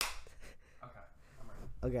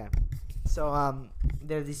Okay. So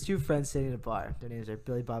there are these two friends sitting in a bar. Their names are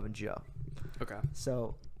Billy Bob and Joe. Okay.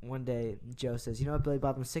 So one day Joe says, "You know what, Billy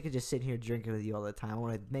Bob? I'm sick of just sitting here drinking with you all the time. I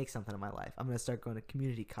want to make something of my life. I'm gonna start going to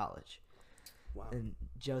community college." Wow. And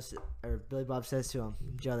Billy Bob says to him,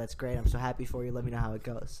 "Joe, that's great. I'm so happy for you. Let me know how it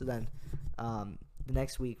goes." So then, the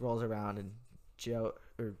next week rolls around and Joe.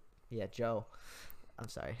 I'm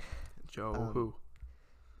sorry. Joe who?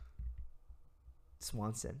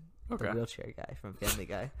 Swanson, Okay. the wheelchair guy from Family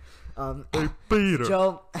Guy. Hey, Peter.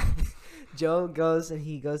 Joe goes to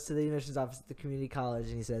the admissions office at the community college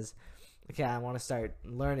and he says, "Okay, I want to start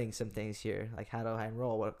learning some things here. Like, how do I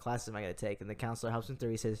enroll? What classes am I going to take?" And the counselor helps him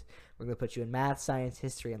through. He says, "We're going to put you in math, science,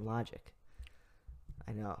 history, and logic."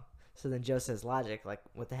 I know. So then Joe says, "Logic? Like,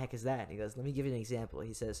 what the heck is that?" And he goes, "Let me give you an example."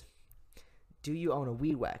 He says, "Do you own a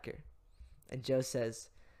weed whacker?" And Joe says,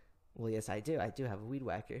 "Well, yes, I do. I do have a weed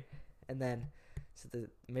whacker." And then, so the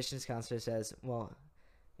admissions counselor says, "Well,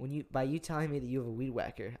 by you telling me that you have a weed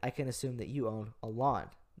whacker, I can assume that you own a lawn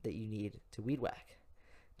that you need to weed whack."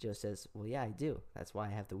 Joe says, "Well, yeah, I do. That's why I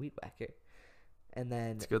have the weed whacker." And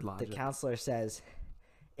then the counselor says,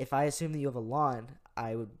 "If I assume that you have a lawn,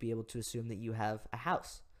 I would be able to assume that you have a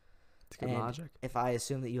house. It's good logic. If I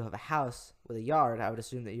assume that you have a house with a yard, I would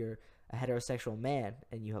assume that you're a heterosexual man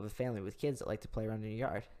and you have a family with kids that like to play around in your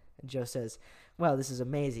yard." And Joe says, "Well, this is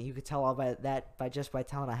amazing. You could tell all by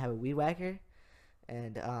telling I have a weed whacker."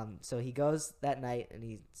 And so he goes that night and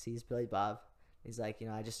he sees Billy Bob. He's like,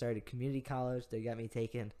 "I just started community college. They got me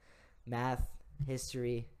taking math,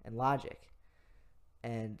 history, and logic."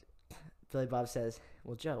 And Billy Bob says,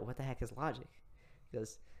 "Well, Joe, what the heck is logic?" He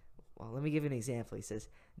goes, "Well, let me give you an example." He says,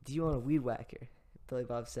 "Do you own a weed whacker?" Billy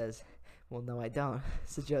Bob says, "Well, no, I don't."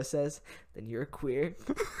 So Joe says, "Then you're a queer."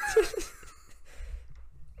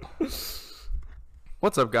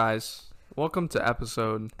 What's up, guys? Welcome to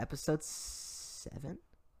episode 7?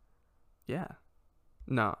 Yeah.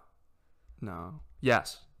 No.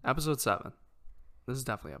 Yes. Episode 7. This is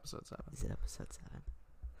definitely episode 7. Is it episode 7?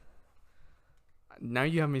 Now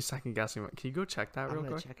you have me second guessing. Can you go check that real quick? I'm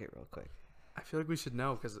going to check it real quick. I feel like we should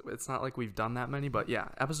know because it's not like we've done that many, but yeah,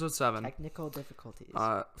 episode 7. Technical difficulties.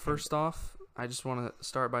 First off, I just want to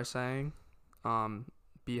start by saying,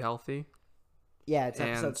 be healthy. Yeah, it's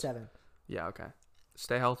episode 7. Yeah, okay.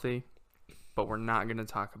 Stay healthy, but we're not going to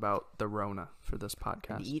talk about the Rona for this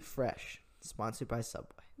podcast. And eat fresh. Sponsored by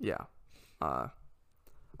Subway. Yeah.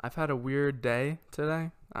 I've had a weird day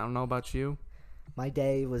today. I don't know about you. My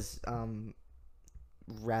day was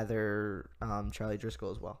rather Charlie Driscoll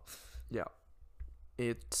as well. Yeah.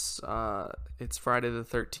 It's Friday the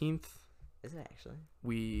 13th. Is it actually?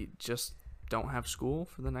 We just don't have school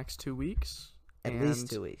for the next 2 weeks. At least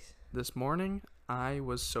 2 weeks. This morning, I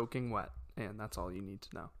was soaking wet, and that's all you need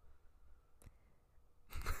to know.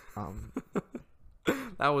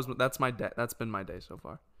 That's my day. That's been my day so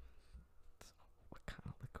far. What kind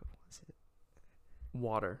of liquid was it?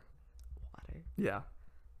 Water. Water? Yeah.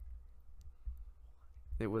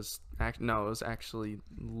 It was actually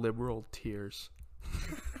liberal tears.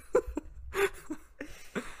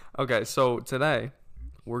 Okay, so today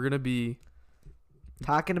we're gonna be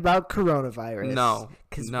talking about coronavirus. No,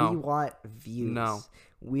 because we want views. No,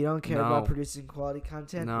 we don't care about producing quality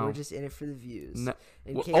content. No. We're just in it for the views. No.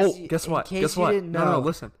 Guess what? Guess what? Didn't know, no,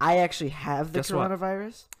 listen. I actually have the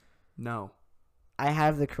coronavirus. What? No, I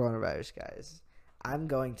have the coronavirus, guys. I'm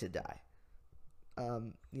going to die.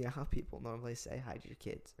 You know how people normally say hide your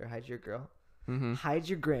kids or hide your girl? Mm-hmm. Hide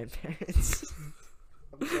your grandparents.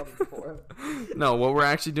 I'm coming for them. No, what we're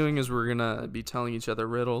actually doing is we're gonna be telling each other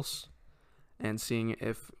riddles and seeing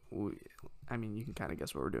if you can kind of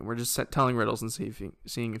guess what we're doing. We're just telling riddles and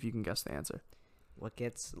seeing if you can guess the answer. What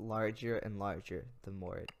gets larger and larger the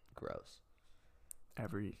more it grows?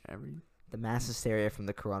 The mass hysteria from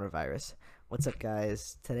the coronavirus. What's up,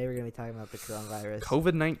 guys? Today we're going to be talking about the coronavirus.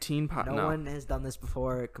 COVID-19. No one has done this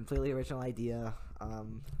before. Completely original idea.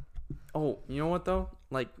 Oh, you know what, though?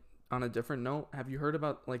 Like, on a different note, have you heard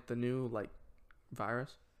about, like, the new, like,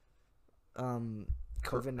 virus?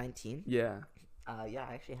 COVID-19? Yeah. Yeah,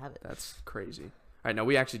 I actually have it. That's crazy. All right, no,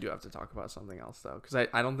 we actually do have to talk about something else, though, because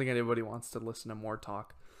I don't think anybody wants to listen to more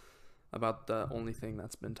talk about the only thing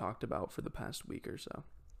that's been talked about for the past week or so.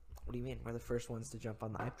 What do you mean? We're the first ones to jump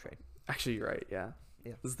on the hype train. Actually, you're right, yeah.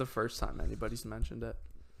 Yeah. This is the first time anybody's mentioned it.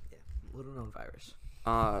 Yeah, little known virus.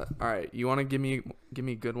 All right, you want to give me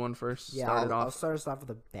a good one first? Yeah, I'll start us off with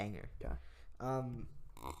a banger. Yeah. I'm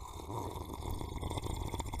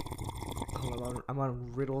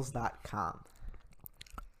on riddles.com.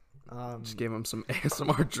 Just gave him some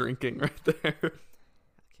ASMR drinking right there.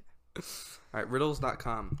 Okay. right,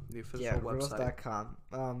 riddles.com, the official Yeah, website.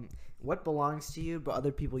 riddles.com. What belongs to you, but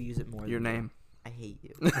other people use it more Your than you? name. I hate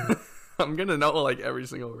you. I'm gonna know like every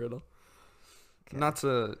single riddle. Okay. Not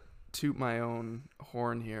to toot my own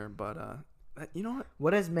horn here, but you know what?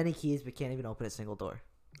 What has many keys but can't even open a single door?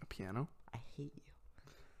 A piano. I hate you.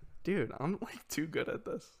 Dude, I'm like too good at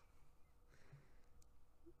this.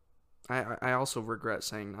 I also regret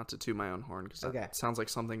saying not to toot my own horn because that Okay. sounds like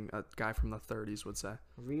something a guy from the 30s would say.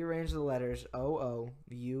 Rearrange the letters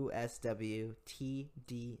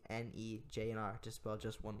OOUSWTDNEJR to spell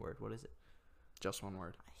just one word. What is it? Just one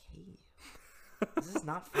word. I hate you. This is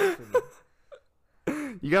not fun for me.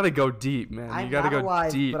 You gotta go deep, man. I'm You gotta not go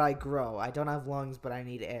alive, deep. but I grow. I don't have lungs, but I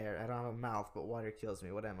need air. I don't have a mouth, but water kills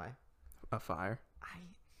me. What am I? A fire. I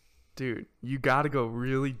Dude, you gotta go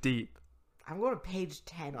really deep. I'm going to page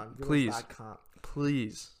 10 on Please. riddles.com.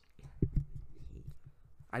 Please.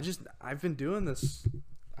 I've been doing this.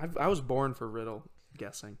 I was born for riddle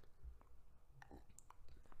guessing.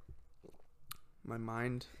 My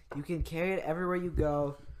mind. You can carry it everywhere you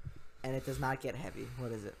go, and it does not get heavy.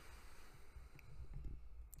 What is it?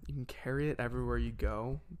 You can carry it everywhere you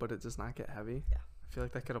go, but it does not get heavy. Yeah. I feel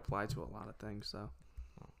like that could apply to a lot of things, though.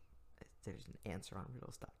 There's an answer on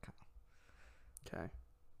riddles.com. Okay.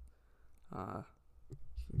 You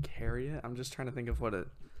can carry it. I'm just trying to think of what an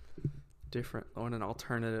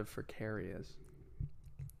alternative for carry is.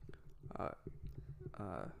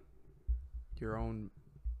 Your own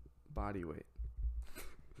body weight.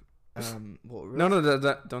 Well, No,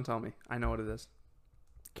 don't tell me. I know what it is.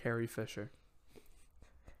 Carrie Fisher.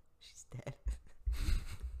 She's dead.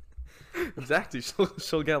 Exactly.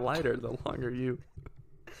 She'll get lighter the longer you.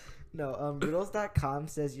 No, riddles.com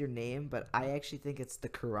says your name, but I actually think it's the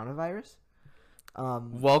coronavirus.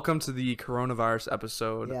 Welcome to the coronavirus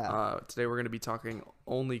episode. Yeah. Today we're going to be talking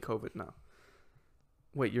only COVID now.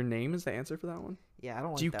 Wait, your name is the answer for that one? Yeah, I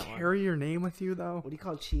don't like Do you that one. carry your name with you, though? What do you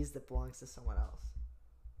call cheese that belongs to someone else?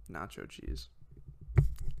 Nacho cheese.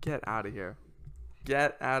 Get out of here.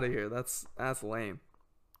 Get out of here. That's lame.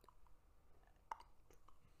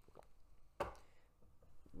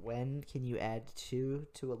 When can you add 2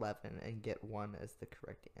 to 11 and get 1 as the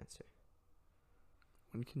correct answer?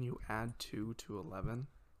 When can you add 2 to 11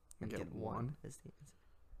 and get 1? As the answer.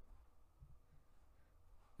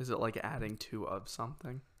 Is it like adding 2 of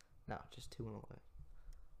something? No, just 2 and 11.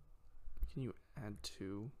 Can you add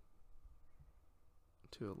 2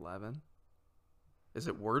 to 11? Is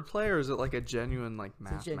it wordplay or is it like a genuine like It's a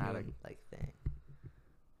mathematic? genuine, like, thing.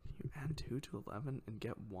 Can you add 2 to 11 and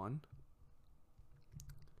get 1?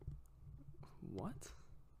 What?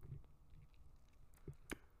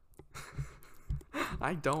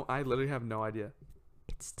 I literally have no idea.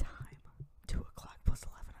 It's time. 2 o'clock plus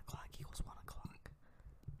 11 o'clock equals 1 o'clock.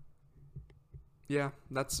 Yeah,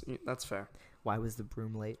 that's fair. Why was the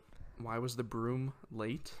broom late? Why was the broom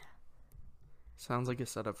late? Sounds like a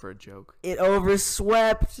setup for a joke. It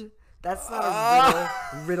overswept. That's not a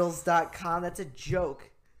riddle. Riddles.com. That's a joke.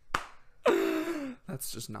 That's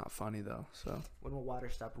just not funny though. So When will water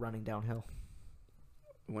stop running downhill?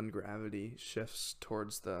 when gravity shifts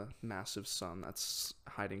towards the massive sun that's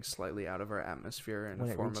hiding slightly out of our atmosphere in When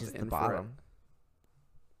a it form reaches of the infrared. bottom.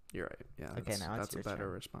 You're right. Yeah. Okay, now it's that's a your better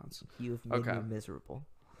turn. response. You've made Okay. me miserable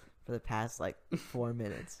for the past, 4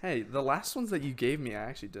 minutes. Hey, the last ones that you gave me, I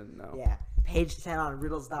actually didn't know. Yeah. Page 10 on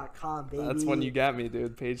riddles.com, baby. That's when you got me,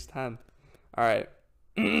 dude. Page 10. All right.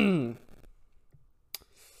 Da,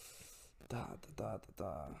 da, da, da,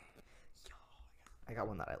 da. I got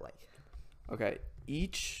one that I like. Okay.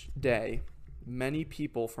 Each day, many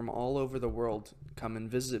people from all over the world come and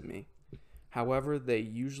visit me. However, they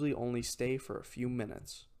usually only stay for a few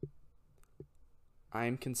minutes. I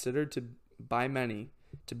am considered by many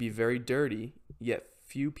to be very dirty, yet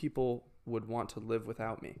few people would want to live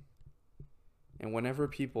without me. And whenever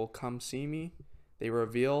people come see me, they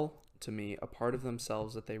reveal to me a part of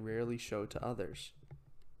themselves that they rarely show to others.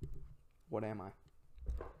 What am I?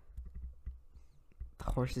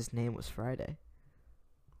 The horse's name was Friday.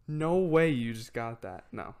 No way you just got that.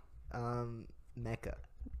 No. Mecca.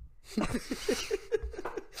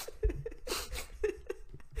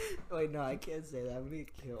 Wait, no, I can't say that. I'm gonna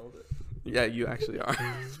get killed. Yeah, you actually are.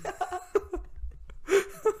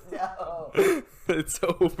 No. It's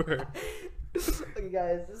over. Okay,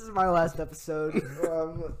 guys, this is my last episode.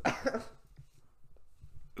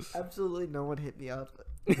 Absolutely no one hit me up.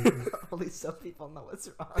 Only some people know what's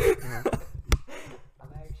wrong.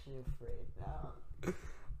 I'm actually afraid now.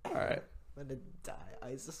 All right. I'm gonna die.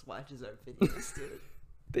 ISIS watches our videos, dude.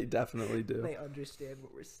 They definitely do. They understand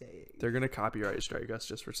what we're saying. They're going to copyright strike us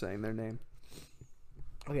just for saying their name.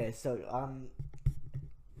 Okay, so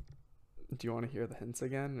Do you want to hear the hints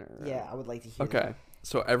again? Or? Yeah, I would like to hear. Okay. That.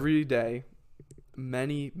 So every day,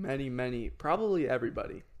 many, probably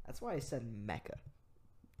everybody. That's why I said Mecca.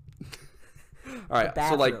 All right. The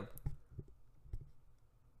So like, bathroom.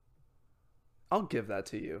 I'll give that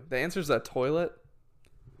to you. The answer's that toilet.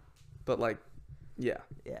 But like, yeah.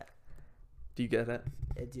 Yeah, Do you get it?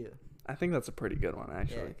 I do. I think that's a pretty good one, Yeah,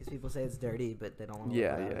 actually. because people say it's dirty, but they don't want to.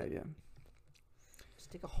 Yeah. Just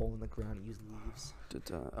dig a hole in the ground and use leaves.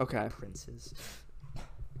 Okay. Princes. You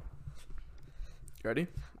ready?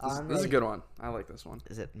 I'm This is a ready. good one. I like this one.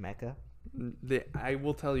 Is it Mecca? I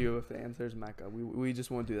will tell you if the answer is Mecca. We just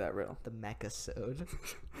won't do that riddle. The Mecca-sode.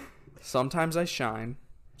 Sometimes I shine.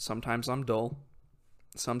 Sometimes I'm dull.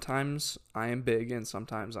 Sometimes I am big and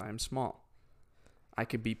sometimes I am small. I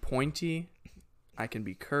can be pointy. I can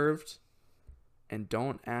be curved. And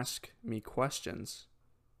don't ask me questions.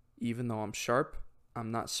 Even though I'm sharp,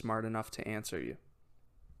 I'm not smart enough to answer you.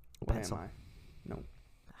 What Pencil. am I? No.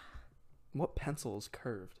 What pencil is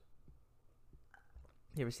curved?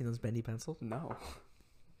 You ever seen those bendy pencils? No.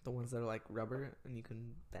 The ones that are like rubber and you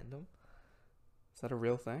can bend them? Is that a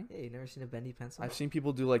real thing? Yeah, you never seen a bendy pencil? I've seen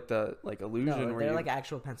people do like the illusion No, where they're you like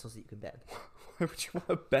actual pencils that you can bend. why would you want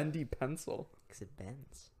a bendy pencil? Because it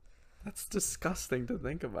bends. That's disgusting to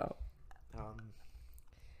think about.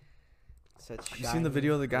 So it's Have you seen the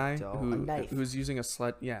video of the guy a knife. who's using a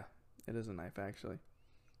sled? Yeah, it is a knife actually.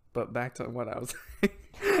 But back to what I was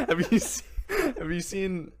saying. Have you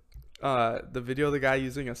seen the video of the guy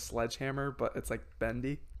using a sledgehammer, but it's like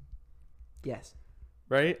bendy, Yes.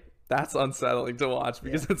 right? That's unsettling to watch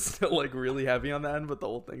because it's still like really heavy on the end, but the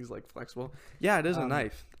whole thing's like flexible. Yeah, it is a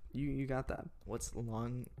knife. You got that. What's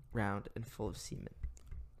long, round, and full of semen?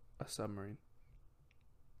 A submarine.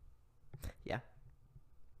 Yeah.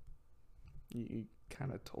 You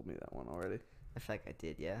kind of told me that one already. I feel like I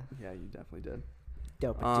did, yeah. Yeah, you definitely did.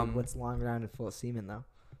 Dope. But dude, what's long, round, and full of semen, though?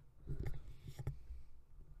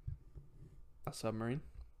 A submarine?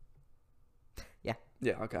 Yeah.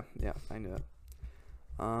 Yeah, okay. Yeah, I knew that.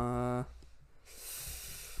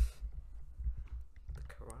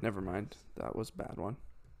 Never mind. That was a bad one.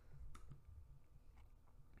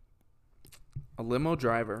 A limo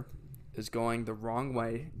driver is going the wrong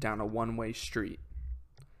way down a one-way street.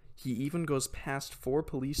 He even goes past 4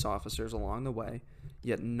 police officers along the way,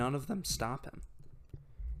 yet none of them stop him.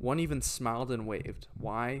 One even smiled and waved.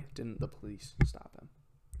 Why didn't the police stop him?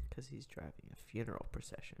 Because he's driving a funeral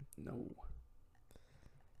procession. No.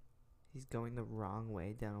 He's going the wrong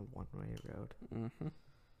way down a one-way road. Mm-hmm.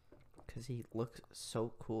 Because he looks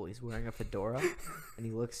so cool. He's wearing a fedora, and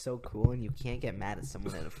he looks so cool, and you can't get mad at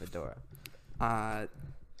someone in a fedora.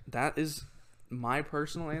 That is my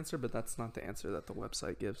personal answer, but that's not the answer that the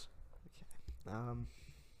website gives. Okay. Going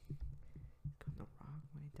the wrong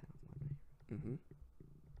way down one way. Mm-hmm.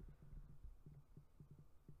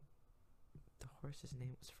 The horse's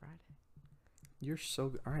name was Friday. You're so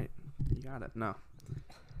good. All right, you got it. No,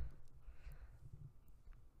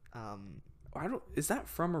 I don't. Is that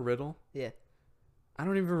from a riddle? Yeah. I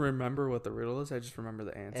don't even remember what the riddle is. I just remember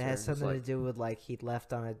the answer. It has It's something like, to do with like he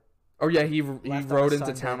left on a oh yeah, he left on rode a into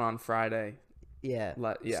Sunday. town on Friday. yeah,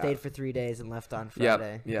 Yeah. stayed for 3 days and left on Yep.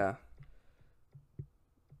 Friday. Yeah.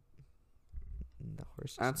 And the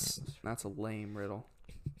horse's name was That's a lame riddle.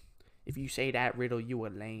 If you say that riddle, you are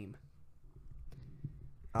lame.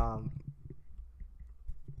 Do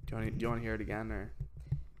you want to hear it again or?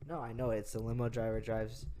 No, I know it's a limo driver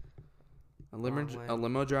drives. A Wrong way.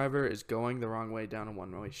 limo driver is going the wrong way down a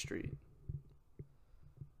one-way street.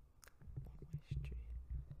 One-way street.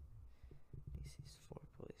 He sees 4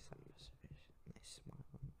 police officers and they smile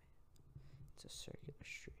one way. It's a circular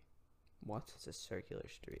street. What? It's a circular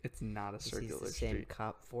street. It's not a He circular sees the same street.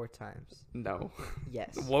 cop 4 times. No.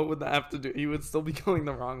 Yes. What would that have to do? He would still be going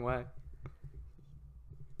the wrong way.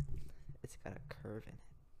 It's got a curve in it.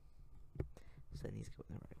 So then he's going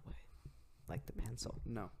the right way. Like the pencil.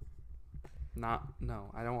 No. No.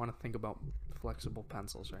 I don't want to think about flexible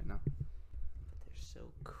pencils right now. They're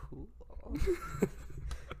so cool.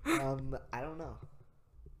 I don't know.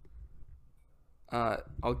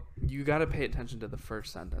 You got to pay attention to the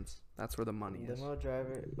first sentence. That's where the money is. Limo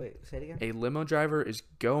driver. Wait, say it again. A limo driver is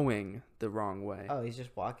going the wrong way. Oh, he's just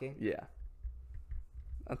walking. Yeah.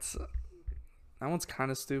 That one's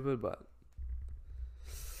kind of stupid, but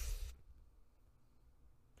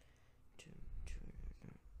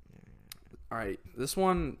all right. This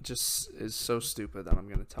one just is so stupid that I'm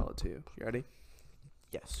gonna tell it to you. You ready?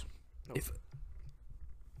 Yes. If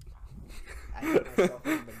I hit myself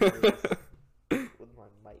in the nose with my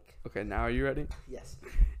mic. okay, now are you ready? Yes.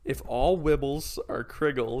 If all Wibbles are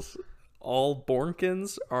Kriggles, all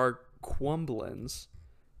Bornkins are Quumblins,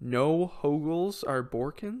 No Hogels are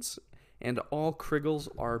Borkins, and all Kriggles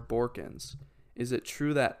are Borkins. Is it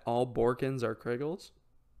true that all Borkins are Kriggles?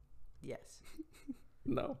 Yes.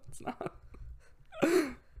 No, it's not.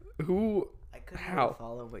 Who? I couldn't How? really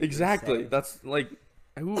follow what Exactly. you were saying. That's like,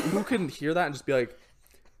 who can hear that and just be like,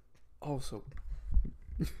 oh, so.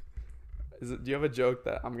 Do you have a joke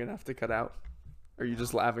that I'm gonna have to cut out? Or are you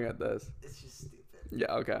just laughing at this? It's just stupid.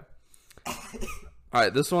 Yeah. Okay. All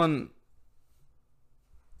right. This one.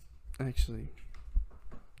 Actually.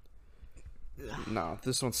 No,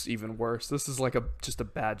 this one's even worse. This is like just a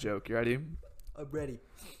bad joke. You ready? I'm ready.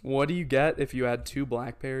 What do you get if you add 2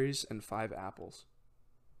 blackberries and 5 apples?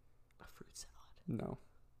 A fruit salad. No.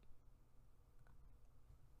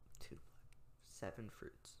 7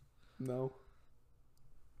 fruits. No.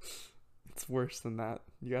 It's worse than that.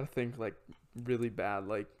 You gotta think like really bad,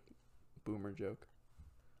 like boomer joke.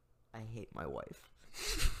 I hate my wife.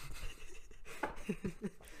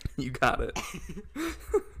 You got it. Do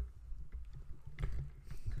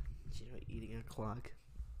you know eating a clock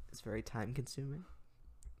is very time consuming?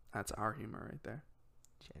 That's our humor right there.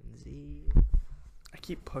 Gen Z. I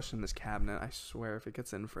keep pushing this cabinet. I swear if it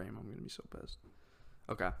gets in frame, I'm gonna be so pissed.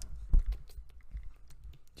 Okay.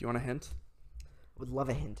 Do you want a hint? Would love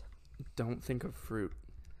a hint. Don't think of fruit.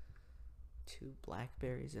 2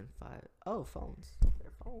 blackberries and 5. Oh, phones.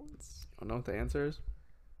 They're phones. I don't know what the answer is.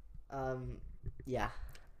 Yeah.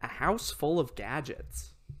 A house full of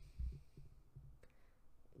gadgets.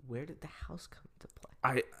 Where did the house come into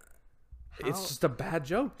play? It's just a bad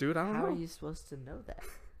joke, dude. I don't know. How are you supposed to know that?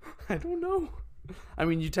 I don't know. I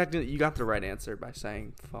mean, you got the right answer by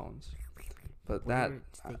saying phones, but Where did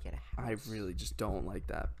they get a I house? really just don't like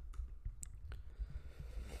that.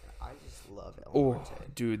 I just love it. Oh,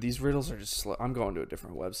 dude, these riddles are just slow. I'm going to a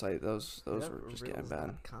different website. Those were just getting bad.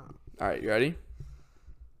 Riddles.com. All right, you ready?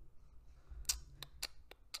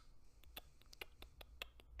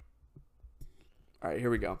 All right,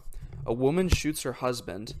 here we go. A woman shoots her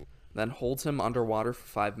husband, then holds him underwater for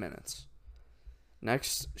 5 minutes.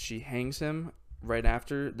 Next, she hangs him. Right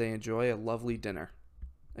after, they enjoy a lovely dinner.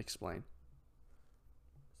 Explain.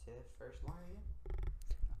 Say that first line again.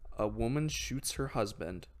 A woman shoots her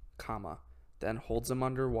husband, comma, then holds him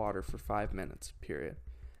underwater for 5 minutes, period.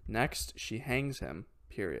 Next, she hangs him,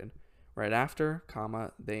 period. Right after,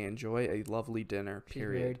 comma, they enjoy a lovely dinner, She's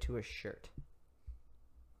period. married to a shirt.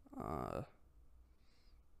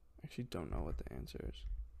 Actually don't know what the answer is.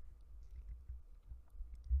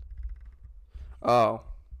 Oh.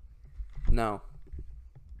 No.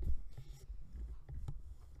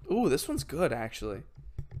 Ooh, this one's good, actually.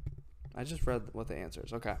 I just read what the answer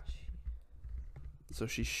is. Okay. So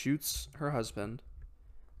she shoots her husband,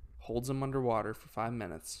 holds him underwater for 5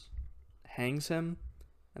 minutes, hangs him,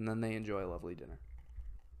 and then they enjoy a lovely dinner.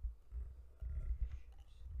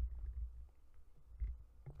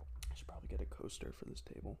 I should probably get a coaster for this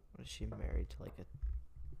table. Was she married to like a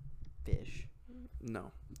fish?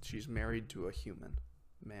 No, she's married to a human,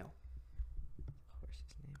 male. Of course,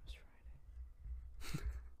 his name is Friday.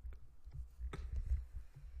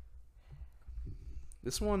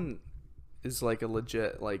 This one is like a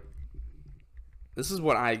legit, like, this is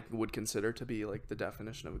what I would consider to be like the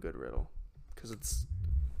definition of a good riddle, because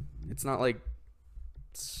it's not like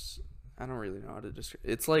I don't really know how to describe.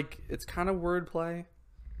 It's like it's kind of wordplay,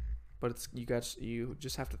 but it's you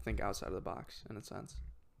just have to think outside of the box in a sense.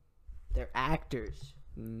 They're actors.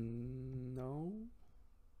 No.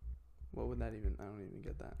 What would that even? I don't even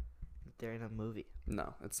get that. They're in a movie.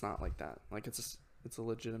 No, it's not like that. Like it's a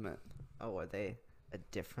legitimate. Oh, are they a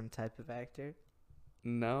different type of actor?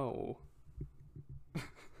 No.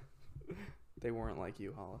 They weren't like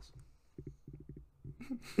you, Hollis.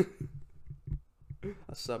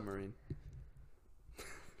 A submarine.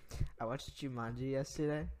 I watched Jumanji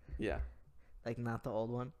yesterday. Yeah. Like, not the old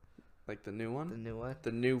one. Like the new one? The new one.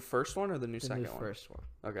 The new first one or the new second one? The first one.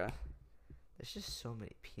 Okay. There's just so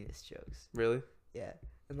many penis jokes. Really? Yeah.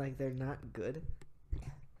 And, like, they're not good.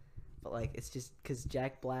 But, like, it's just because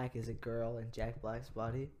Jack Black is a girl in Jack Black's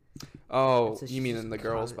body. Oh, so you mean she's in the just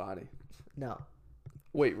girl's body? No.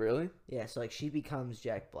 Wait, really? Yeah, so, like, she becomes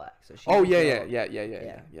Jack Black. So she's Oh, a girl, yeah.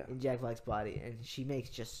 in Jack Black's body. And she makes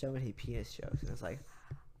just so many penis jokes. And it's like,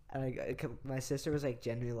 my sister was, like,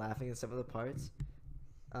 genuinely laughing at some of the parts.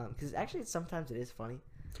 Because actually, sometimes it is funny.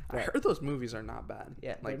 I heard those movies are not bad.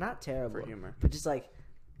 Yeah, like, they're not terrible. for humor. But just, like,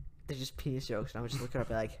 they're just penis jokes. And I would just look her up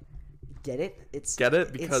and be like, get it? Get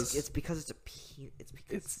it? Because it's because it's a penis. It's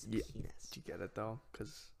because it's a yeah. penis. Do you get it though?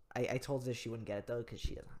 Because I told her she wouldn't get it though because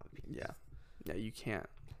she doesn't have a penis. yeah, you can't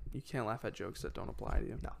laugh at jokes that don't apply to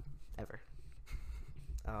you. No, ever.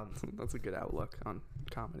 That's a good outlook on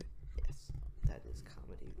comedy. Yes, that is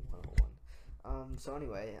comedy. So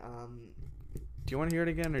anyway, Do you want to hear it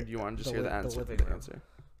again, or do you want to just hear the answer? living The room. answer.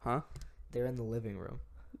 Huh? They're in the living room,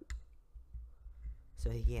 so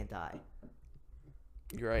he can't die.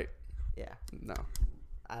 You're right. Yeah. No.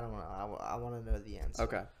 I don't know. I want to know the answer.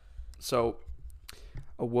 Okay. So,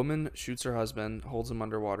 a woman shoots her husband, holds him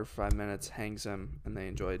underwater for 5 minutes, hangs him, and they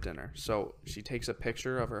enjoy a dinner. So, she takes a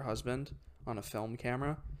picture of her husband on a film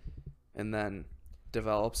camera and then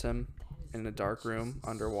develops him in a dark room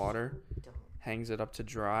underwater, Dumb. hangs it up to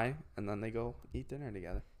dry, and then they go eat dinner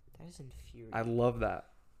together. That is infuriating. I love that.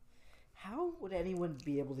 How would anyone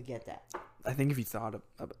be able to get that? I think if you thought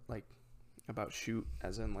about shoot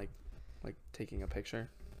as in like taking a picture,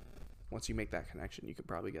 once you make that connection, you could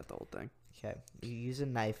probably get the whole thing. Okay. You use a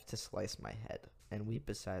knife to slice my head and weep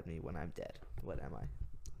beside me when I'm dead. What am I?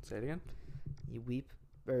 Say it again. You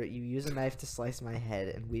use a knife to slice my head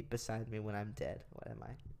and weep beside me when I'm dead. What am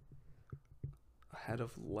I? A head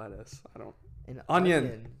of lettuce. I don't. An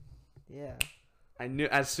Onion. Yeah. I knew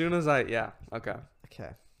as soon as I. Yeah. Okay.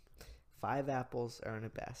 Okay. 5 apples are in a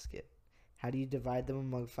basket. How do you divide them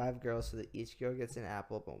among 5 girls so that each girl gets an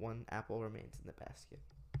apple, but 1 apple remains in the basket?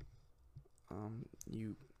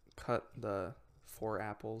 You cut the 4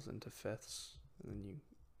 apples into fifths, and then you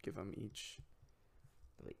give them each.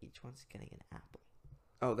 But each one's getting an apple.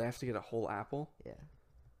 Oh, they have to get a whole apple. Yeah.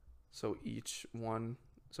 So each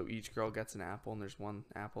girl gets an apple, and there's 1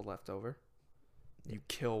 apple left over. You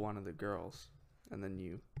kill one of the girls, and then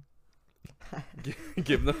you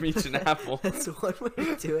give them each an apple. That's one way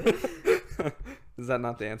to do it. Is that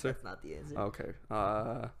not the answer? That's not the answer. Okay.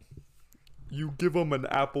 You give them an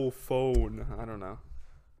Apple phone. I don't know.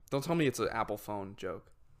 Don't tell me it's an Apple phone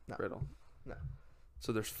joke. No. Riddle. No.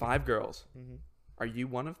 So there's 5 girls. Mm-hmm. Are you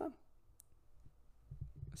one of them?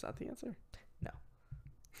 Is that the answer? No.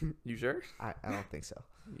 You sure? I don't think so.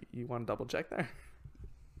 You want to double check there?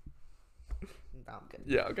 No, I'm good.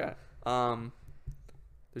 Yeah. Okay.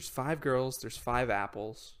 There's 5 girls. There's 5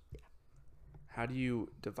 apples. Yeah. How do you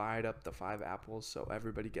divide up the 5 apples so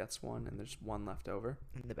everybody gets one and there's 1 left over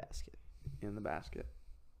In the basket. in the basket?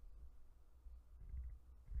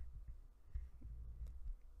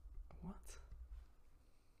 What?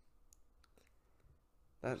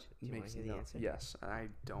 That Do you wanna makes hear the no. answer? Yes, I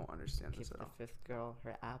don't understand Give this at the all. 5th girl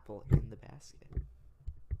her apple in the basket.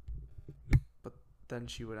 But then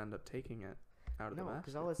she would end up taking it out of the No, basket.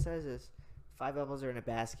 because all it says is 5 apples are in a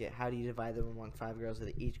basket. How do you divide them among 5 girls so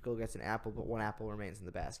that each girl gets an apple, but 1 apple remains in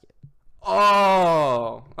the basket?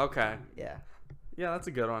 Oh, okay. Yeah. Yeah, that's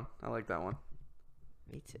a good one. I like that one.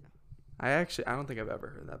 Me too. I don't think I've ever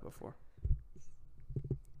heard that before.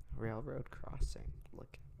 Railroad crossing.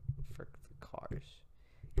 Look for the cars.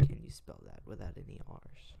 Can you spell that without any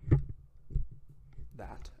R's?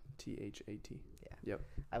 That. THAT. Yeah. Yep.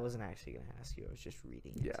 I wasn't actually going to ask you. I was just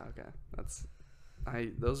reading it. Yeah, okay.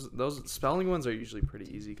 Those spelling ones are usually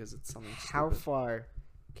pretty easy because it's something How stupid. far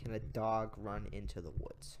can a dog run into the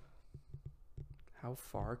woods? How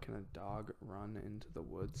far can a dog run into the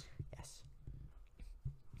woods? Yes.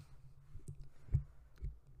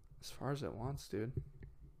 As far as it wants, dude.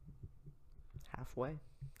 Halfway.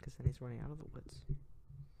 Because then he's running out of the woods.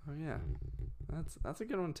 Oh yeah, that's a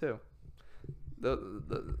good one too.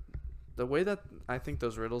 The way that I think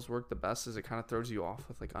those riddles work the best is it kind of throws you off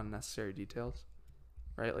with like unnecessary details,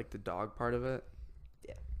 right? Like the dog part of it.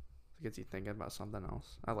 Yeah. It gets you thinking about something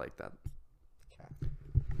else. I like that. Okay.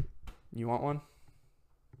 You want one?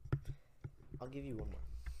 I'll give you one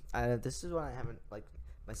more. This is one I haven't, like,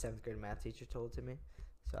 my 7th grade math teacher told it to me,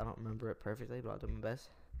 so I don't remember it perfectly, but I'll do my best.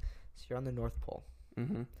 So you're on the North Pole,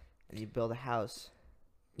 Mm-hmm. and you build a house.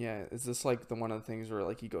 Yeah. Is this like the one of the things where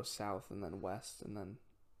like you go south and then west and then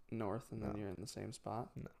north and then No. you're in the same spot?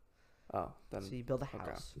 No. Oh, then. So you build a okay.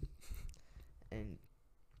 house, and,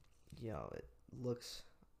 it looks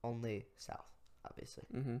only south, obviously.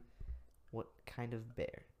 Mm-hmm. What kind of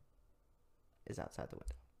bear is outside the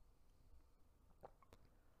window?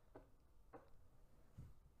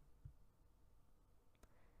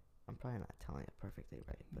 I'm probably not telling it perfectly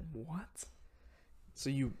right, but What? So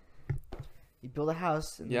you you build a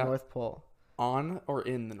house in Yeah. the North Pole, on or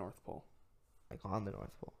in the North Pole? like on the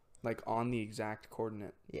North Pole. Like on the exact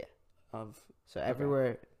coordinate Yeah. of. So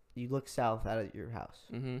everywhere you look south out of your house,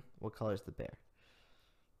 Mm-hmm. what color is the bear?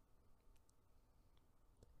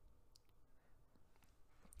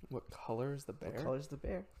 What color is the bear? What color is the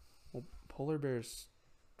bear? Well, polar bear's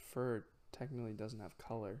fur technically doesn't have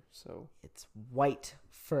color, so. It's white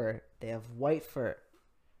fur. They have white fur.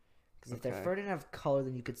 Because if their Okay. fur didn't have color,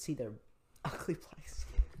 then you could see their ugly place.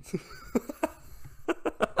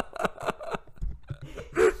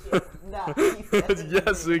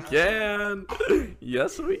 Yes, we can.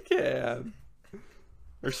 Yes, we can.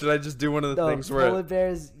 Or should I just do one of the No, things where... polar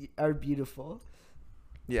bears are beautiful.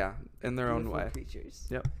 Yeah, in their own Beautiful way. creatures.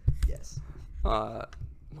 Yep. Yes. What?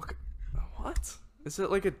 Is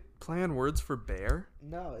it like a play on words for bear?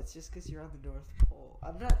 No, it's just because you're on the North Pole.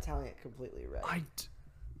 I'm not telling it completely right.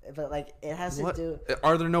 But, like, it has to do...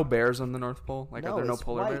 Are there no bears on the North Pole? Like, No, are there no it's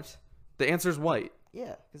polar white. bears? The answer's white.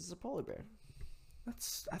 Yeah, because it's a polar bear.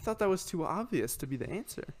 I thought that was too obvious to be the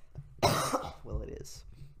answer. Well, it is.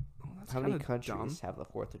 Oh, that's How many kinda countries dumb. have the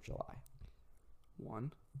 4th of July?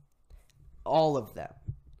 One. All of them.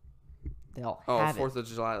 They all have 4th it. of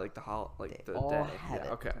July, like the They the all day. have it.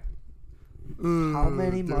 Okay. How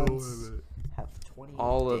many months have 28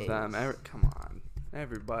 All days? of them. Come on.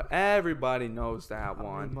 Everybody knows that How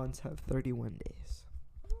one. many months have 31 days?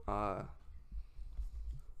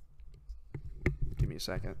 Give me a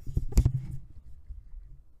second.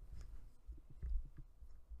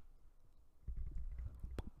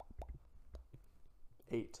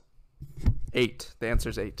 8. 8. The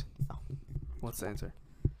answer's 8. Oh. What's the answer?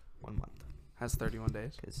 1 month. Has 31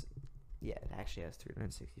 days. Because, yeah, it actually has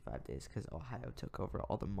 365 days because Ohio took over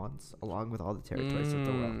all the months along with all the territories of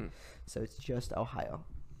the world. So it's just Ohio.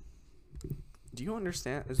 Do you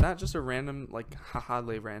understand? Is that just a random, like, haha,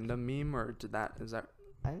 random meme, or did that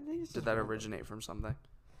I think it's did that originate from something?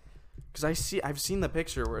 Because I've seen the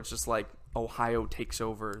picture where it's just like Ohio takes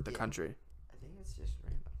over the country. I think it's just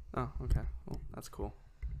random. Oh, okay. Well, that's cool.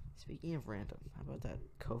 Speaking of random, how about that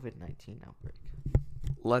COVID-19 outbreak?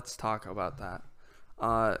 Let's talk about that.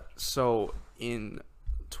 So in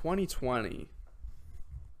 2020,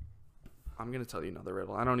 I'm gonna tell you another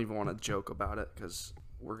riddle. I don't even want to joke about it because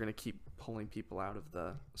we're gonna keep pulling people out of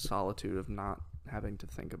the solitude of not having to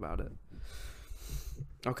think about it.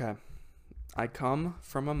 Okay. I come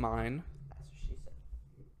from a mine. That's what she said.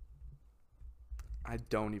 I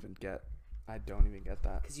don't even get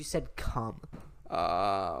that. Because you said come.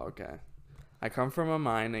 Okay. I come from a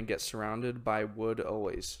mine and get surrounded by wood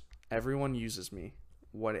always. Everyone uses me.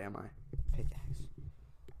 What am I? Pickaxe.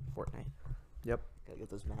 Fortnite. Yep. Gotta get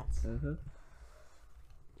those mats. Mm-hmm.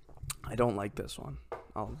 I don't like this one.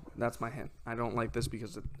 That's my hint. I don't like this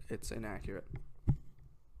because it's inaccurate.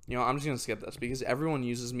 You know, I'm just going to skip this because everyone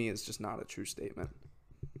uses me is just not a true statement.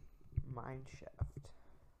 Mine shaft.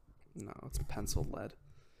 No, it's pencil lead.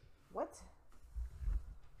 What?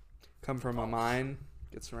 Come from a mine,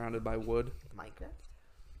 get surrounded by wood. Minecraft?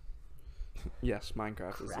 Yes,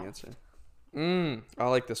 Minecraft is the Craft? answer. I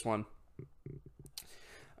like this one.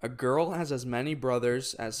 A girl has as many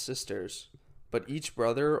brothers as sisters, but each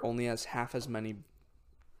brother only has half as many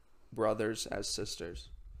brothers as sisters.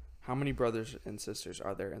 How many brothers and sisters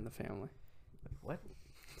are there in the family? What?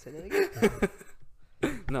 Say that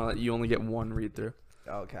again? No, you only get one read through.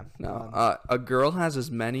 Oh, okay. No, a girl has as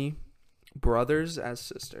many brothers as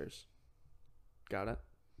sisters. Got it?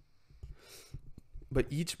 But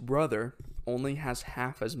each brother only has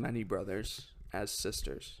half as many brothers as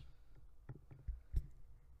sisters.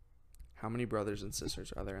 How many brothers and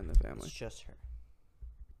sisters are there in the family? It's just her.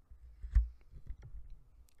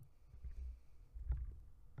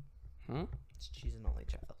 Huh? She's an only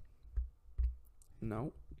child.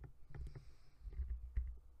 No,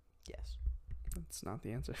 Yes. that's not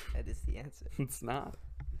the answer. That is the answer. It's not.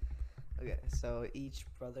 Okay, so each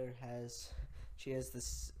brother she has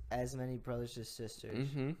this as many brothers as sisters,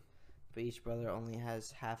 Mm-hmm. but each brother only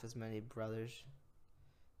has half as many brothers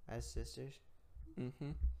as sisters.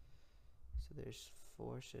 Mm-hmm. So there's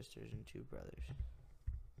 4 sisters and 2 brothers.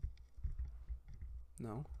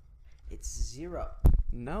 No. It's 0.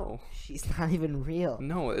 No. She's not even real.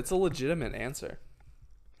 No, it's a legitimate answer.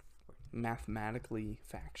 Mathematically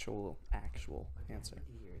actual answer.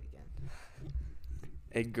 Hear it again.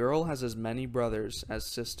 A girl has as many brothers as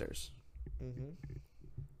sisters, Mm-hmm.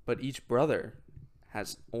 but each brother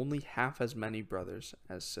has only half as many brothers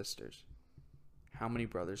as sisters. How many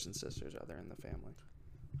brothers and sisters are there in the family?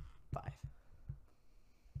 5.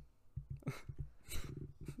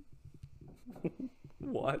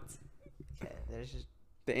 What? Okay, there's just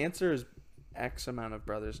The answer is X amount of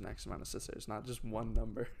brothers and X amount of sisters, not just one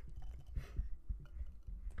number.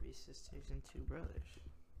 3 sisters and 2 brothers.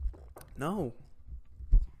 No.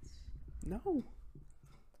 No.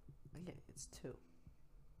 Okay, it's 2.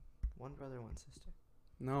 1 brother, 1 sister.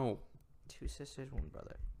 No. 2 sisters, 1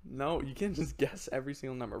 brother. No, you can't just guess every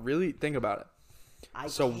single number. Really think about it. I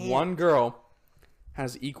So can't. one girl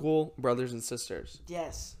has equal brothers and sisters.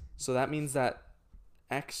 Yes. So that means that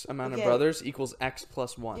X amount of Okay. brothers equals X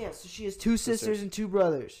plus 1. Yeah, so she has 2 sisters Sisters. and 2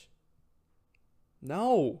 brothers.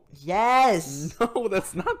 No. Yes. No,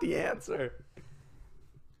 that's not the answer.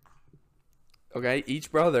 Okay,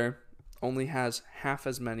 each brother only has half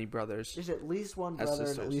as many brothers. There's at least one As brother and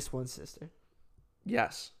sisters. at least one sister.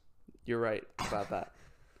 Yes, you're right about that.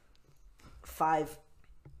 5.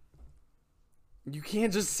 You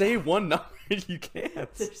can't just say one number. You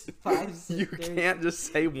can't. There's 5 sisters. You can't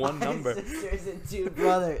just say one 5 number. sisters and 2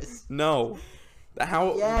 brothers. No.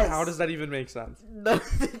 How Yes. how does that even make sense? None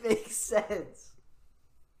of it makes sense.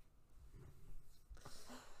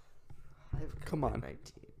 Come on. 19.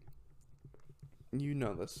 You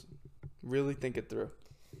know this. Really think it through.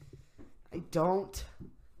 I don't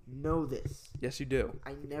know this. Yes, you do.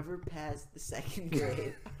 I never passed the 2nd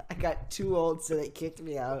grade. I got too old, so they kicked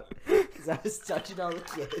me out because I was touching all the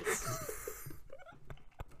kids.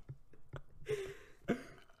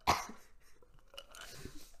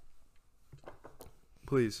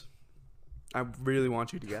 Please. I really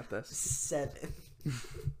want you to get this. 7.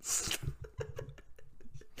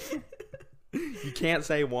 You can't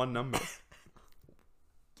say one number.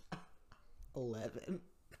 11.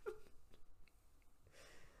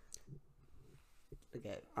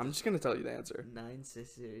 Okay. I'm just going to tell you the answer. 9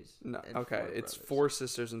 sisters. No, and okay. 4 It's brothers. 4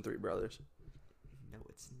 sisters and 3 brothers. No,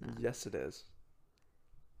 it's not. Yes, it is.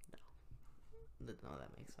 No, that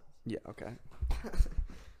makes sense. Yeah, okay.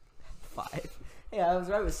 5. Yeah, I was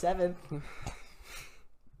right with 7. I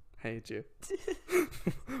hate you.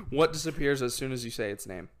 What disappears as soon as you say its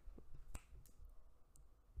name?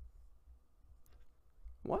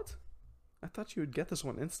 What? I thought you would get this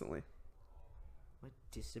one instantly. What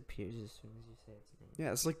disappears as soon as you say its name?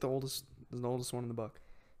 Yeah, it's like the oldest one in the book.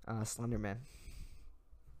 Slender Man.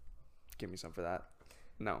 Give me some for that.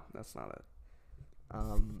 No, that's not it.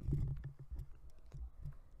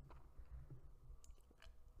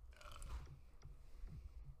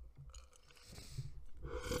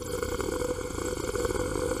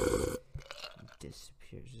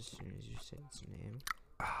 Disappears as soon as you say its name.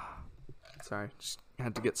 Sorry, just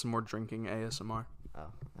had to get some more drinking ASMR. Oh,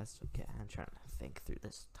 that's okay. I'm trying to think through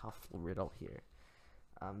this tough riddle here.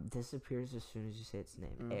 Disappears as soon as you say its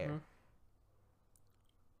name. Air.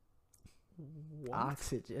 What?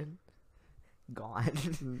 Oxygen. Gone.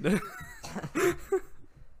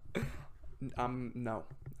 No.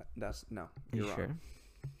 That's no. Are you You're sure? wrong.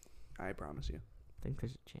 I promise you. I think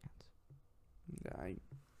there's a chance. I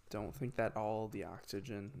don't think that all the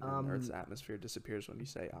oxygen in Earth's atmosphere disappears when you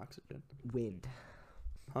say oxygen. Wind.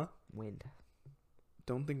 Huh? Wind.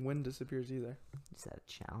 Don't think wind disappears either. Is that a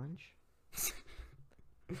challenge?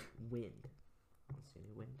 Wind. I don't see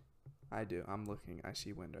any wind. I do. I'm looking. I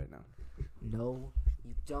see wind right now. No,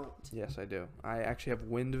 you don't. Yes, I do. I actually have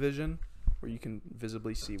wind vision, where you can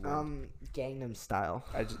visibly see wind. Gangnam Style.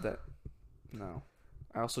 No.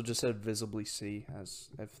 I also just said visibly see, as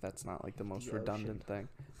if that's not like the most The redundant ocean. thing.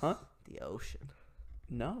 Huh? The ocean.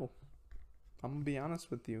 No. I'm gonna be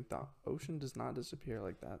honest with you. The ocean does not disappear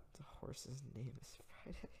like that. The horse's name is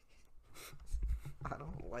Friday. I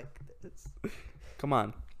don't like this. Come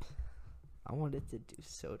on. I wanted to do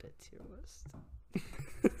soda tier list.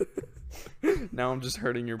 Now I'm just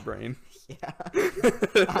hurting your brain. Yeah.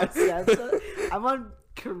 I'm on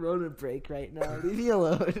Corona break right now. Leave me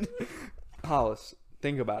alone. Hollis,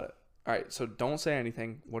 think about it. All right, so don't say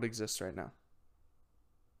anything. What exists right now?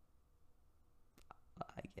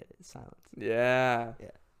 I get it. Silence. Yeah. Yeah.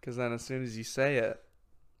 Because then as soon as you say it.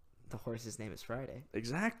 The horse's name is Friday.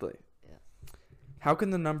 Exactly. Yeah. How can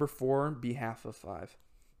the number 4 be half of 5?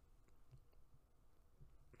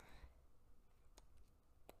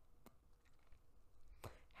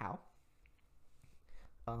 How?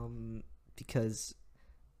 Because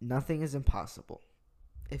nothing is impossible.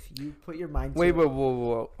 If you put your mind to Wait, it.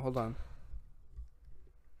 whoa. Hold on.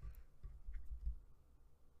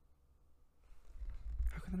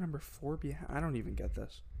 How can the number 4 be? I don't even get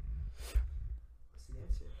this. What's the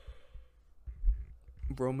answer?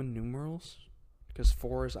 Roman numerals? Because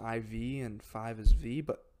 4 is IV and 5 is V,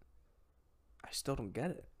 but I still don't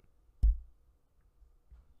get it.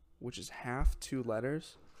 Which is half 2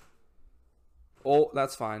 letters. Oh,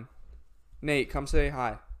 that's fine. Nate, come say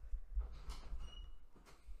hi.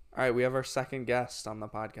 All right, we have our second guest on the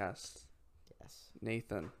podcast. Yes.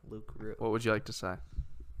 Nathan, Luke Root. what would you like to say?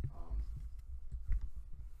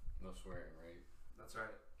 No swearing, right? That's right.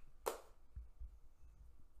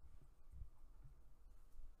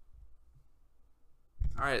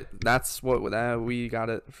 All right, that's what we got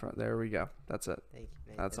it from. There we go. That's it. Thank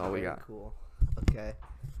you, Nathan. That's all we Very got. Cool. Okay.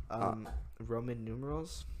 Roman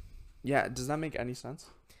numerals. Yeah, does that make any sense?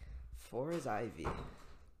 4 is IV.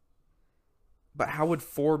 But how would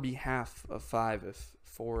 4 be half of 5 if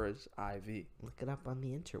 4 is IV? Look it up on the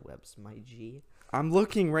interwebs, my G. I'm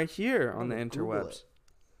looking right here on the Oh, Google interwebs. it.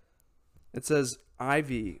 It says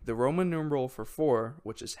IV, the Roman numeral for 4,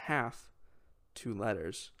 which is half, two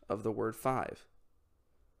letters of the word 5?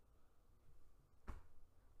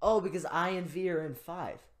 Oh, because I and V are in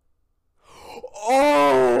 5.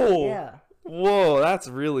 Oh! Yeah. Whoa, that's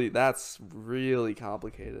really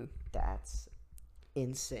complicated. That's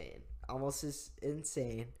insane. Almost as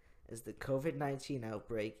insane as the COVID-19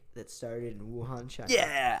 outbreak that started in Wuhan, China.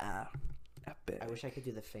 Yeah. Epic. I wish I could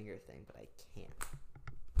do the finger thing, but I can't.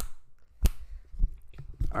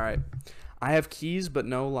 All right. I have keys but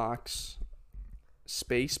no locks.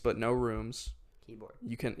 Space but no rooms. Keyboard.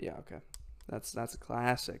 You can okay. That's a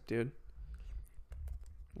classic, dude.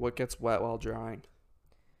 What gets wet while drying?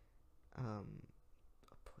 A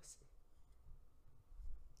pussy.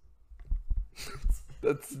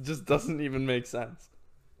 That just doesn't even make sense.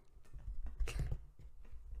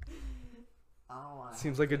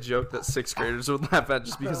 Seems like a joke that 6th graders would laugh at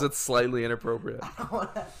just because it's slightly inappropriate. I don't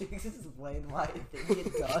want to have to explain why I think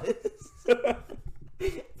it does.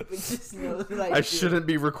 But just know that I shouldn't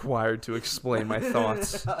be required to explain my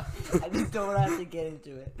thoughts. I just don't want to have to get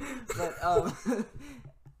into it. But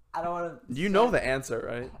I don't want to. You know the answer,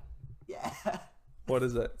 right? Yeah. What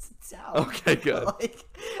is it? Sound. Okay, good. Like,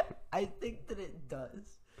 I think that it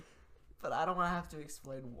does, but I don't want to have to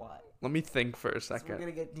explain why. Let me think for a So second. we're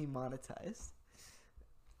gonna get demonetized.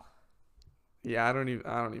 Yeah, I don't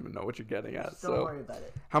even know what you're getting at. Just don't worry about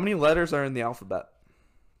it. How many letters are in the alphabet?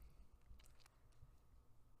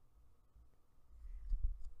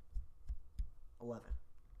 11.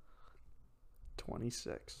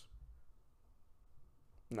 26.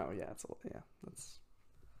 No, yeah,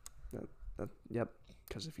 yep.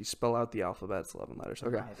 Because if you spell out the alphabet, it's 11 letters.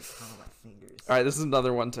 Okay. I have to count on my fingers. All right, this is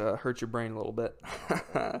another one to hurt your brain a little bit.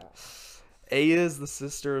 A is the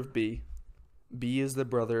sister of B. B is the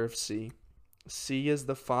brother of C. C is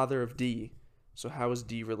the father of D. So how is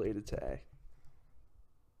D related to A?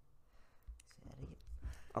 Say that again.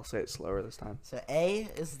 I'll say it slower this time. So A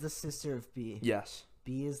is the sister of B. Yes.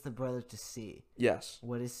 B is the brother to C. Yes.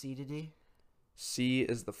 What is C to D? C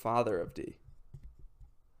is the father of D.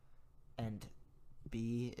 And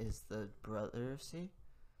B is the brother of C?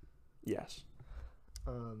 Yes.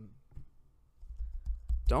 Um,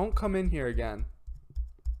 Don't come in here again.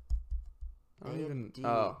 I A don't even. and D.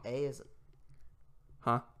 Oh. A is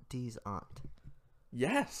Huh? D's aunt.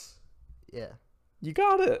 Yes. Yeah. You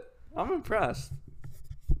got it. I'm impressed.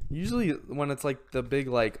 Usually when it's like the big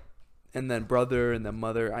like and then brother and then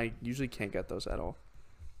mother, I usually can't get those at all.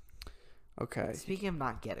 Okay. Speaking of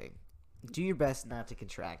not getting, do your best not to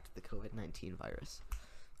contract the COVID-19 virus.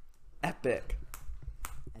 Epic.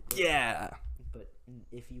 Yeah. But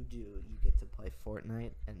if you do, you get to play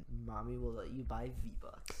Fortnite, and mommy will let you buy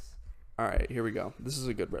V-Bucks. All right, here we go. This is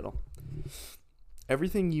a good riddle.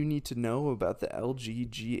 Everything you need to know about the LG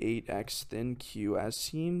G8X Thin Q as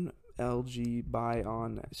seen LG by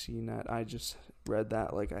on CNET. I just read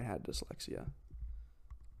that like I had dyslexia.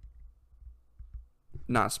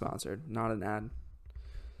 Not sponsored. Not an ad.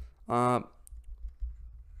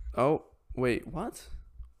 Oh, wait, what?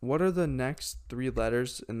 What are the next 3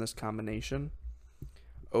 letters in this combination?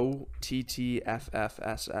 OTTFFSS.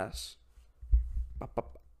 Wait, am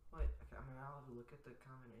I allowed to look at the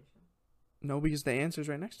combination? No, because the answer's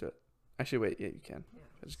right next to it. Actually, wait, yeah, you can. Yeah.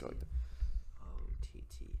 I just go like that.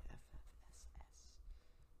 OTTFFSS.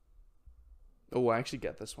 Oh, I actually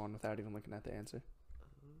get this one without even looking at the answer.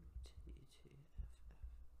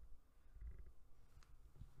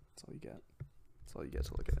 That's all you get. That's all you get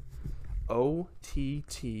to look at.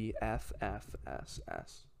 OTTFFSS.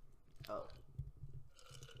 Oh.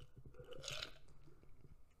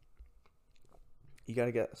 You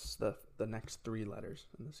gotta guess the next 3 letters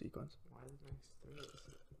in the sequence. Why the next 3?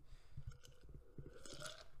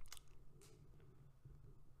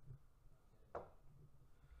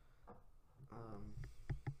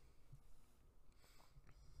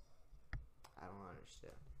 I don't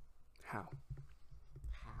understand. How?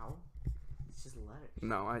 How? It's just letters.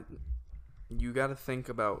 No, you gotta think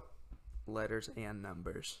about letters and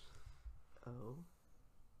numbers. O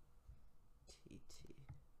T T.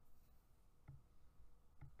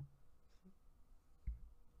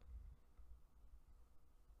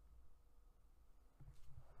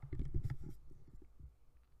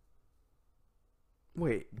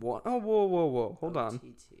 Wait, what? Oh, whoa. Hold on.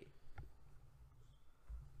 OTT.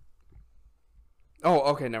 Oh,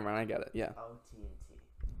 okay, never mind. I get it. Yeah. OTT.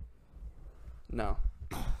 No.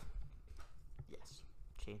 Yes.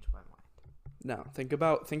 Changed my mind. No. Think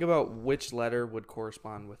about which letter would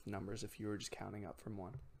correspond with numbers if you were just counting up from 1.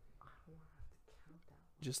 I don't want to have to count that.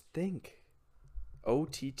 Just think.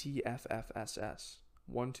 OTTFFSS.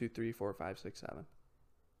 1, 2, 3, 4, 5, 6, 7.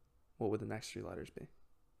 What would the next 3 letters be?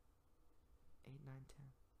 8, 9, 10.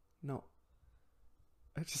 No.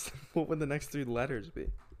 I just. What would the next three letters be?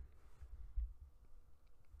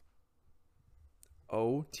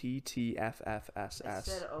 OTTFFSS. I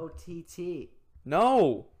said OTT.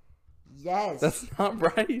 No, Yes. that's not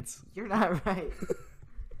right. You're not right.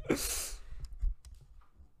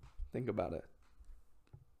 Think about it.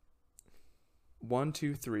 1,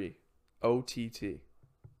 2, 3. OTT.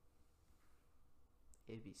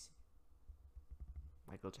 ABC.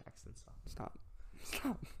 Michael Jackson song. Stop.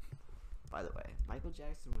 Stop. By the way, Michael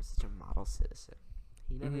Jackson was such a model citizen.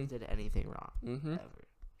 He never Mhm. did anything wrong. Mm-hmm. Ever.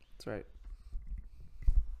 That's right.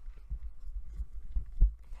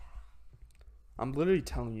 I'm literally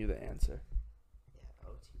telling you the answer. Yeah,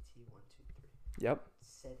 OTT 1, 2, 3. Yep.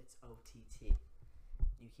 Said it's OTT.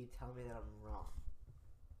 You keep telling me that I'm wrong.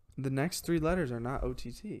 The next three letters are not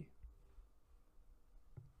OTT.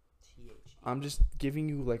 THE. I'm just giving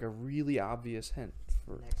you like a really obvious hint.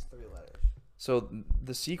 For Next three letters. So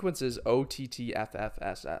the sequence is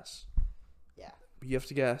OTTFFSS. Yeah. You have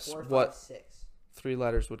to guess 4, 5, what 6. three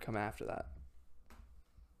letters would come after that.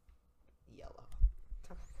 Yellow.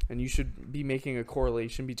 And you should be making a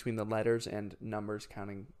correlation between the letters and numbers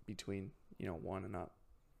counting between, 1 and up.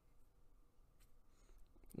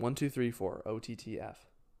 1, 2, 3, 4. OTTF.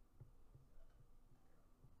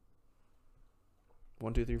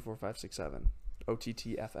 1, 2, 3, 4, 5, 6, 7.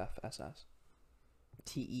 OTTFFSS.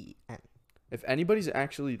 TEN. If anybody's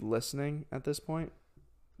actually listening at this point,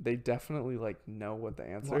 they definitely know what the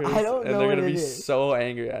answer Well, is. I don't and know they're what gonna it be is. so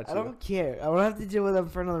angry at I you. don't care. I won't have to deal with them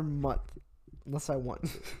for another month. Unless I want to.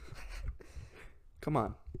 Come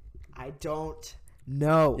on. I don't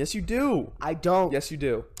know. Yes, you do. I don't. Yes, you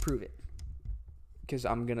do. Prove it. Because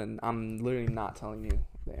I'm literally not telling you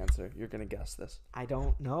the answer. You're gonna guess this. I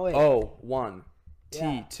don't know it. O1,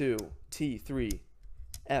 Yeah. T2, T3,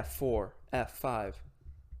 F4, F5,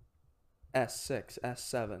 S6,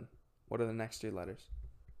 S7. What are the next three letters?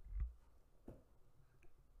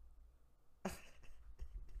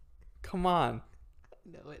 Come on. I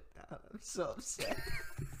know it now. I'm so upset.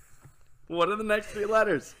 What are the next three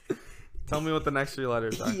letters? Tell me what the next three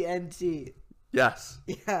letters are. ENT. Yes.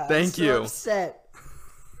 Yeah. Thank I'm you. so upset.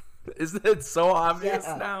 Isn't it so obvious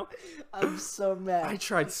Yeah. now? I'm so mad. I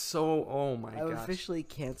tried so. Oh my I'm gosh. officially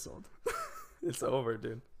canceled. It's over,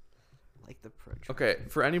 dude. Like the pro. Okay,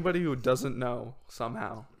 for anybody who doesn't know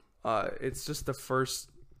somehow, it's just the first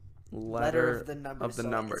letter of the number. of the so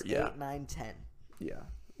number, It's yeah. 8, 9, 10. Yeah,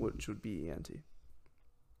 which would be ENT.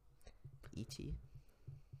 ET.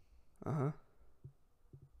 Uh-huh.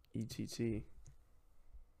 ETT.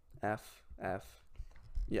 F.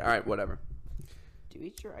 Yeah, alright, whatever. Do you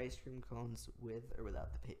eat your ice cream cones with or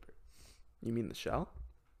without the paper? You mean the shell?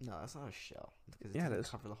 No, that's not a shell. Because Yeah, it doesn't is.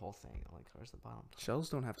 cover the whole thing. It only covers the bottom. Shells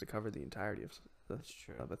don't have to cover the entirety That's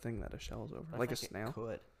true. of a thing that a shell is over. But I Like a think snail. It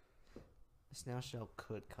could. A snail shell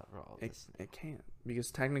could cover all of this. It can't. Because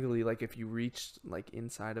technically, if you reached,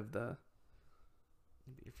 inside of the...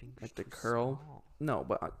 Your fingers like the too curl. small. No,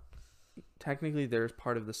 but technically there's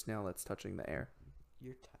part of the snail that's touching the air.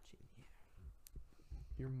 You're touching the air.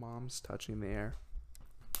 Your mom's touching the air.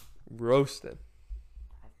 Roasted.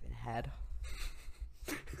 I've been had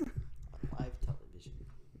on live television.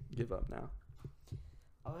 Give up now.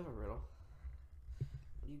 I'll have a riddle.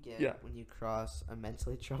 What do you get Yeah. when you cross a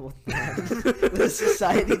mentally troubled man with a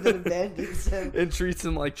society that abandons him? And treats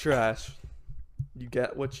him like trash. You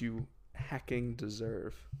get what you hecking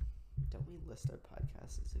deserve. Don't we list our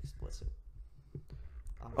podcast as explicit?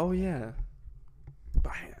 Oh, yeah.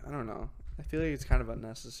 But I don't know. I feel like it's kind of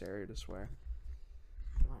unnecessary to swear.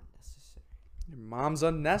 Not necessary. Your mom's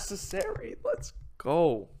unnecessary. Let's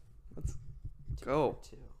go. Let's go.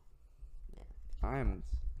 Too. Yeah,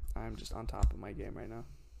 I'm just on top of my game right now.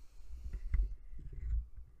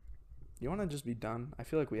 You want to just be done? I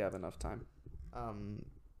feel like we have enough time.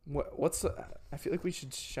 I feel like we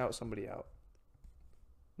should shout somebody out.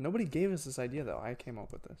 Nobody gave us this idea though. I came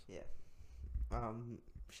up with this. Yeah.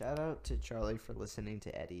 Shout out to Charlie for listening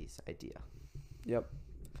to Eddie's idea. Yep.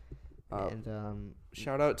 And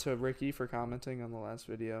Shout out to Ricky for commenting on the last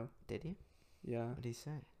video. did he? Yeah. What did he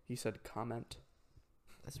say? He said comment.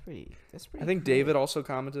 That's pretty. I think David also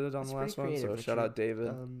commented on That's the last pretty one, so creative, shout Richard. out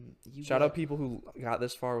David. You Shout get out people who got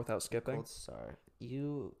this far without a skipping. gold star.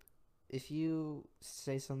 If you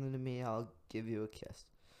say something to me, I'll give you a kiss.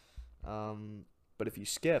 But if you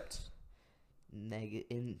skipped,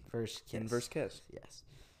 Inverse kiss. inverse kiss. Yes.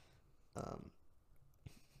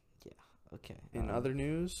 Yeah. Okay. In other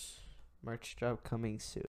news, merch drop coming soon.